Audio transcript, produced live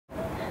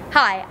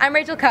Hi, I'm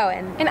Rachel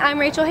Cohen. And I'm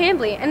Rachel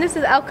Handley, and this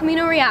is El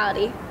Camino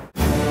Reality.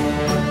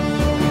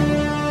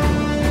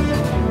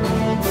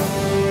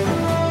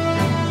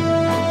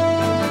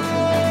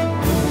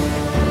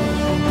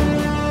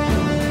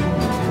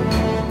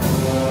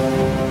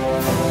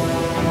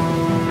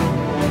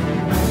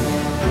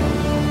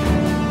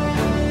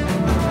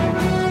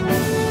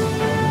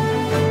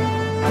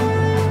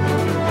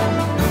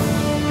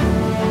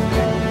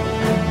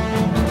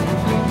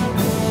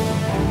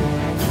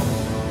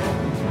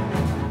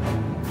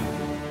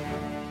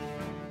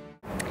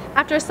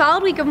 After a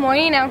solid week of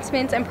morning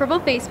announcements and purple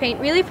face paint,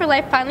 Relay for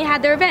Life finally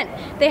had their event.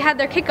 They had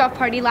their kickoff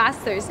party last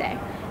Thursday.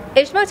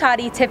 Ish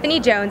Motati, Tiffany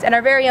Jones, and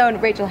our very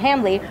own Rachel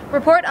Handley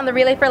report on the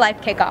Relay for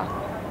Life kickoff.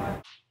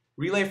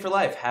 Relay for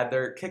Life had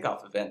their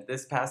kickoff event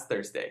this past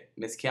Thursday.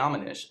 Ms.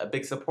 Kiamanish, a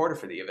big supporter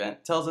for the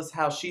event, tells us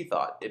how she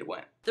thought it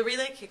went. The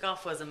Relay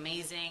kickoff was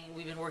amazing.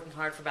 We've been working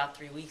hard for about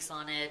 3 weeks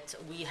on it.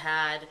 We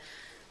had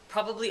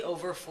probably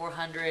over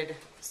 400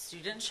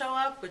 students show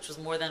up, which was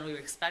more than we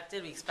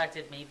expected. We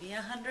expected maybe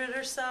 100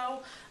 or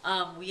so.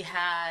 We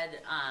had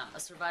a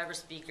survivor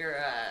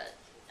speaker,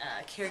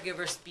 a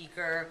caregiver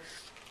speaker.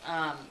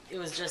 It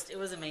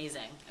was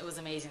amazing. It was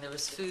amazing. There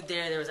was food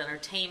there was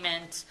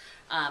entertainment.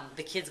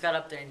 The kids got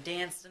up there and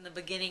danced in the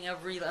beginning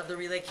of the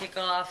Relay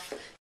kickoff.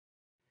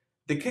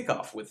 The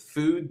kickoff with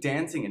food,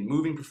 dancing, and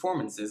moving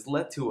performances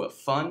led to a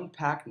fun,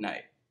 packed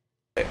night.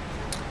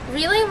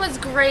 Relay was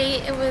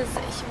great. It was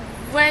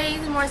way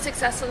more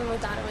successful than we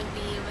thought it would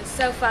be. It was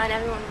so fun.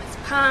 Everyone was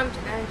pumped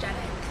and energetic.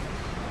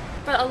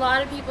 But a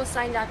lot of people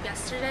signed up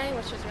yesterday,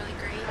 which was really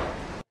great.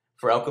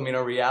 For El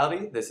Camino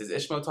Reality, this is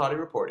Ish Motati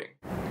reporting.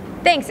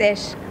 Thanks,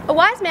 Ish. A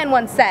wise man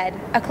once said,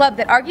 "A club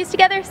that argues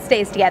together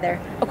stays together."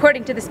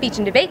 According to the speech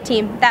and debate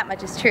team, that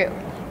much is true.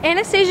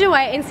 Anastasia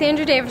White and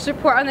Sandra Davis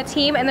report on the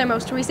team and their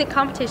most recent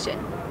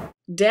competition.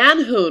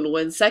 Dan Hoon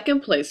wins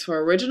second place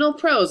for original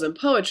prose and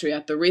poetry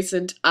at the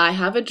recent I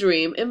Have a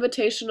Dream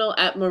Invitational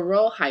at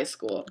Monroe High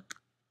School.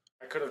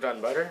 I could have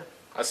done better.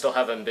 I still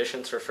have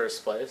ambitions for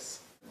first place.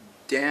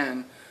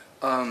 Dan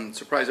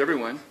surprised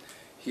everyone.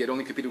 He had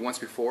only competed once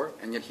before,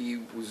 and yet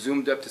he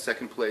zoomed up to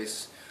second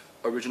place,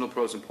 original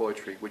prose and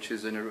poetry, which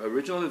is an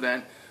original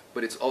event,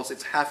 but it's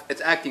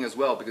acting as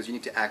well, because you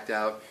need to act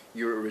out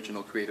your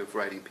original creative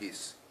writing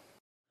piece.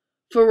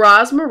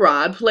 Faraz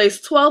Murad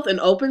placed 12th in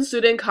Open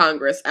Student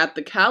Congress at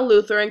the Cal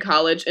Lutheran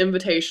College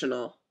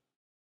Invitational.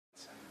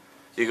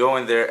 You go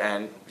in there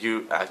and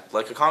you act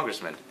like a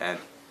congressman, and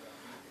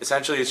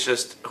essentially it's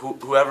just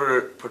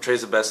whoever portrays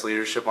the best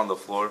leadership on the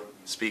floor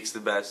speaks the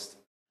best.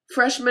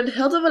 Freshman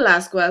Hilda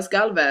Velasquez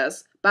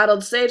Galvez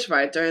battled stage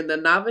fright during the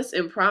novice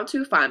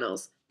impromptu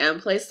finals and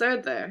placed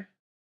third there.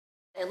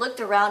 I looked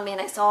around me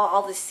and I saw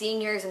all the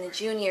seniors and the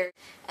juniors,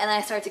 and then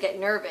I started to get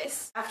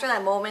nervous. After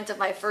that moment of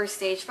my first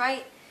stage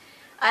fright,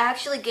 I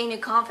actually gained new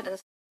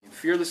confidence.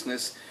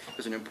 Fearlessness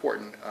is an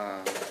important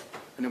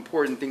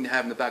thing to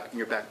have in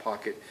your back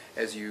pocket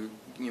as you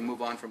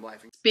move on from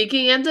life.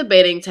 Speaking and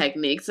debating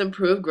techniques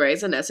improve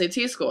grades and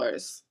SAT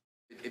scores.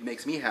 It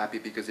makes me happy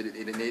because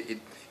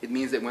it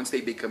means that once they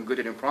become good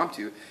at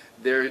impromptu,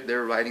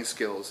 their writing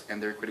skills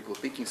and their critical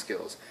thinking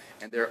skills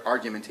and their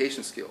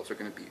argumentation skills are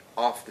going to be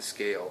off the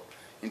scale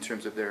in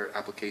terms of their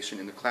application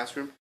in the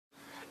classroom.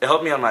 It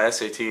helped me on my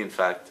SAT, in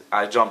fact.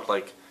 I jumped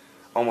like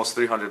almost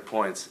 300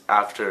 points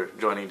after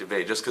joining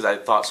debate, just because I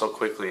thought so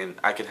quickly and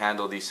I could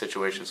handle these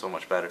situations so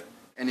much better.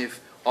 And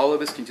if all of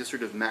us can just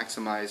sort of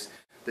maximize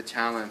the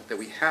talent that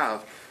we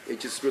have, it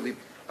just really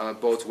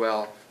bodes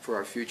well for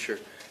our future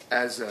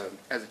as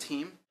a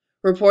team.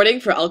 Reporting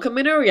for El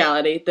Camino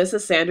Reality, this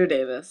is Sandra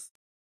Davis.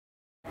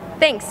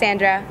 Thanks,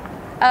 Sandra.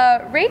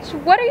 Rach,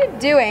 what are you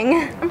doing?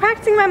 I'm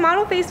practicing my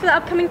model face for the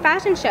upcoming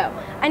fashion show.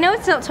 I know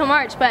it's not till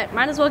March, but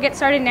might as well get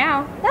started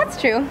now. That's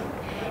true.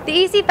 The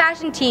EC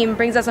Fashion team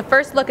brings us a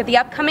first look at the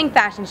upcoming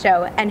fashion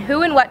show and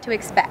who and what to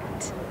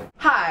expect.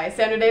 Hi,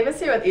 Sandra Davis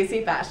here with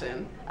EC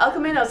Fashion. El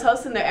Camino is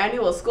hosting their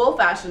annual school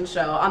fashion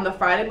show on the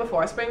Friday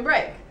before spring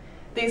break.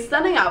 These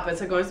stunning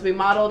outfits are going to be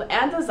modeled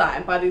and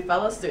designed by these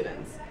fellow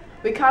students.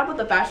 We caught up with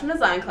the fashion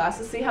design class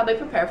to see how they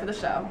prepare for the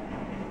show.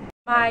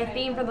 My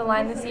theme for the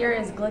line this year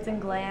is glitz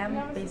and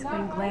glam,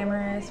 basically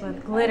glamorous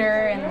with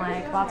glitter and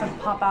like lots of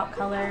pop-out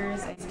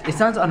colors. It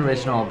sounds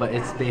unoriginal, but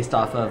it's based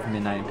off of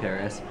Midnight in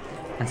Paris.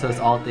 And so it's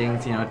all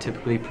things,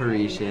 typically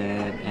Parisian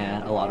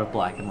and a lot of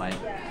black and white.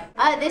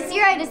 This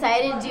year I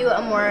decided to do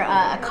a more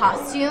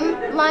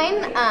costume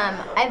line.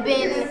 I've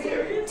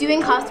been doing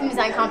costume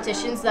design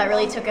competitions, so that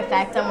really took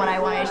effect on what I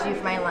wanted to do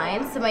for my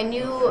line. So my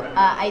new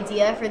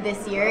idea for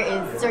this year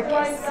is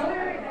circus.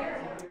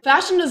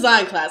 Fashion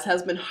design class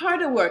has been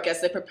hard at work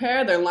as they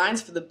prepare their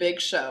lines for the big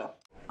show.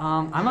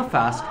 I'm a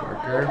fast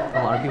worker.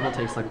 A lot of people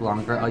takes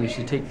longer. I'll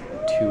usually take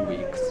 2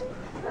 weeks.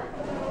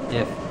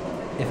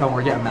 If I'm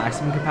working at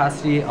maximum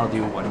capacity, I'll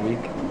do 1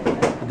 week.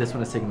 But this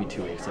one is taking me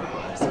 2 weeks so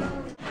far. So.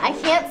 I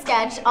can't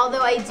sketch,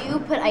 although I do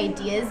put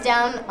ideas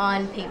down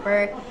on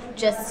paper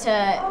just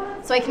to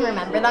so I can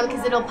remember them,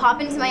 because it'll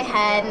pop into my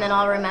head and then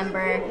I'll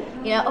remember,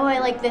 oh, I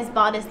like this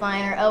bodice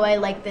line, or oh, I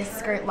like this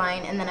skirt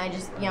line, and then I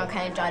just,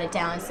 kind of jot it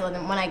down, so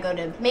then when I go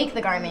to make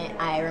the garment,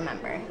 I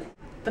remember.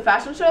 The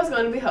fashion show is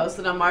going to be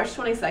hosted on March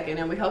 22nd,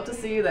 and we hope to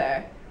see you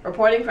there.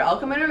 Reporting for El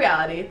Camino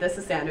Reality, this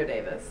is Sandra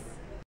Davis.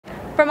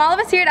 From all of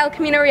us here at El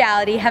Camino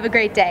Reality, have a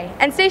great day,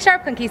 and stay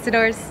sharp,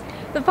 Conquistadors.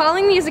 The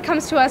following music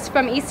comes to us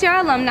from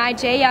ECR alumni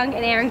Yung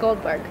and Aaron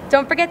Goldberg.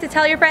 Don't forget to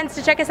tell your friends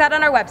to check us out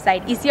on our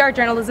website,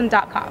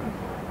 ecrjournalism.com.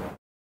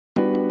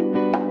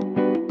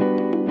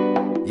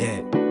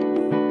 Yeah.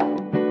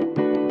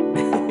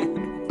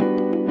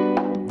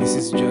 This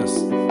is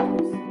just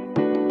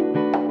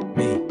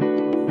me.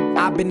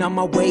 I've been on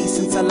my way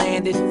since I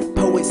landed.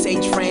 Poet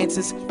Sage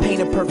Francis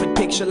paint a perfect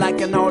picture like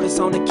an artist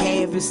on a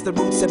canvas. The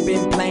roots have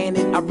been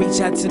planted. I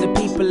reach out to the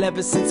people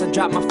ever since I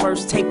dropped my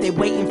first tape. They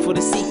waiting for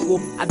the sequel.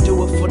 I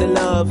do it for the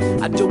love.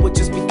 I do it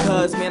just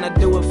because, man. I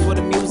do it for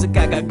the music.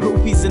 I got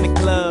groupies in the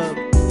club.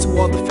 To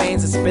all the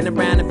fans that's been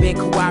around and been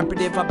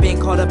cooperative, I've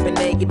been caught up in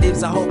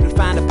negatives, I hope to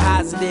find a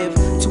positive.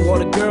 To all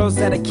the girls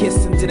that I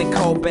kissed and didn't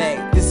call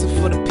back, this is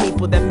for the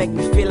people that make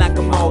me feel like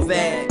I'm all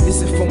that.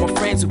 This is for my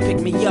friends who pick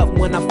me up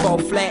when I fall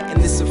flat,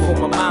 and this is for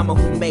my mama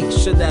who makes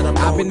sure that I'm on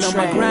track. I've been on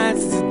my grind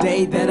since the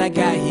day that I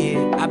got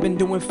here. I've been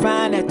doing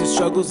fine after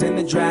struggles and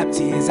the drop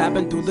tears. I've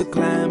been through the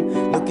climb,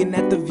 looking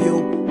at the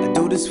view. I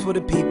do this for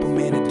the people,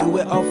 man, I do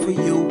it all for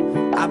you.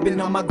 I've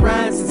been on my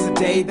grind since the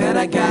day that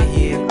I got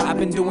here. I've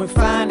been doing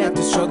fine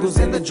after struggles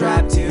and the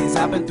drop tears.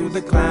 I've been through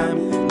the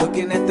climb,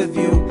 looking at the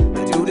view.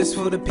 I do this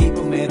for the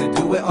people, man, I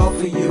do it all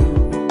for you.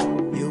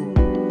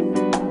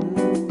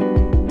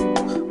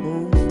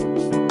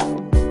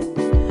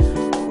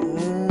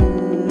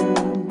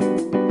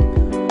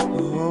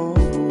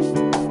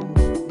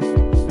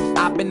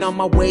 On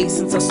my way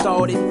since I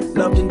started,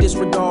 loved and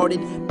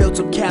disregarded, built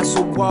up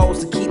castle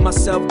walls to keep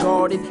myself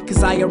guarded,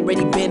 cause I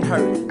already been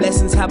hurt,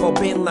 lessons have all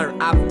been learned.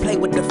 I've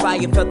played with the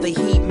fire, felt the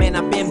heat, man,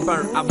 I've been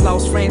burnt. I've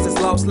lost friends, that's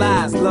lost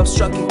lives, love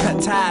struck and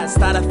cut ties.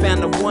 Thought I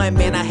found the one,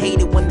 man, I hate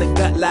it when the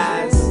gut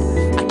lies.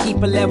 I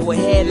keep a level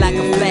head like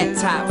a flat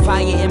top,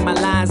 fire in my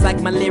lines like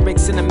my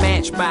lyrics in a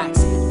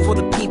matchbox. For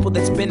the people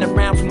that's been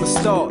around from the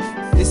start,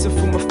 this is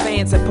for my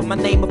fans that put my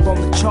name up on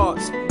the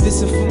charts.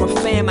 This is for my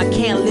fam, I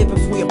can't live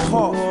if we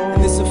apart.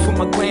 And this is for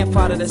my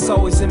grandfather that's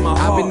always in my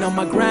heart. I've been on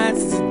my grind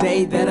since the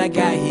day that I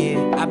got here.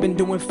 I've been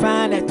doing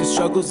fine after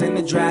struggles and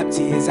the drop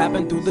tears. I've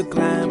been through the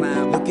climb,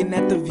 looking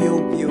at the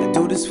view. I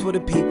do this for the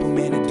people,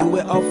 man, I do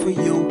it all for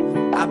you.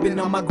 I've been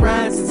on my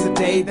grind since the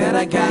day that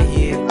I got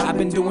here. I've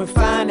been doing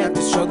fine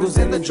after struggles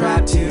and the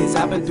drop tears.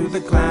 I've been through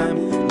the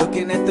climb,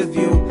 looking at the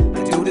view.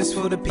 I do this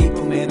for the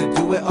people, man, I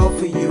do it all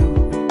for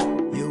you.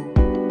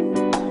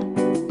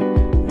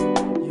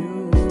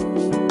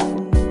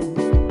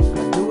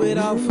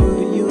 All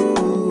for you.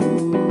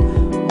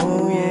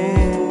 Oh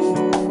yeah.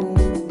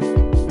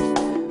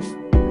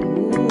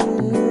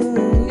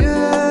 Ooh,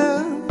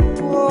 yeah.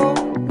 Whoa,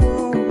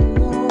 whoa,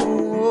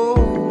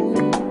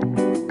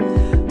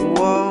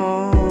 whoa.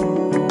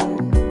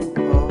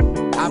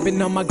 I've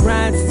been on my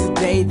grind since the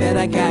day that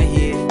I got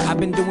here. I've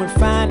been doing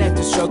fine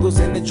after struggles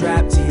and the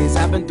drop tears.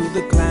 I've been through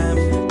the climb,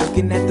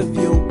 looking at the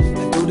view.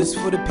 I do this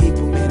for the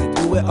people, man, I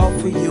do it all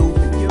for you.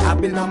 I've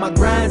been on my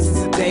grind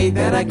since the day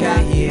that I got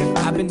here.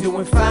 I've been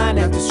doing fine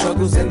after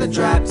struggles and the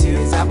drop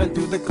tears. I've been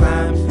through the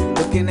climb,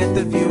 looking at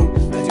the view.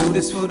 I do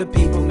this for the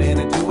people, man,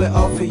 I do it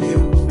all for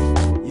you.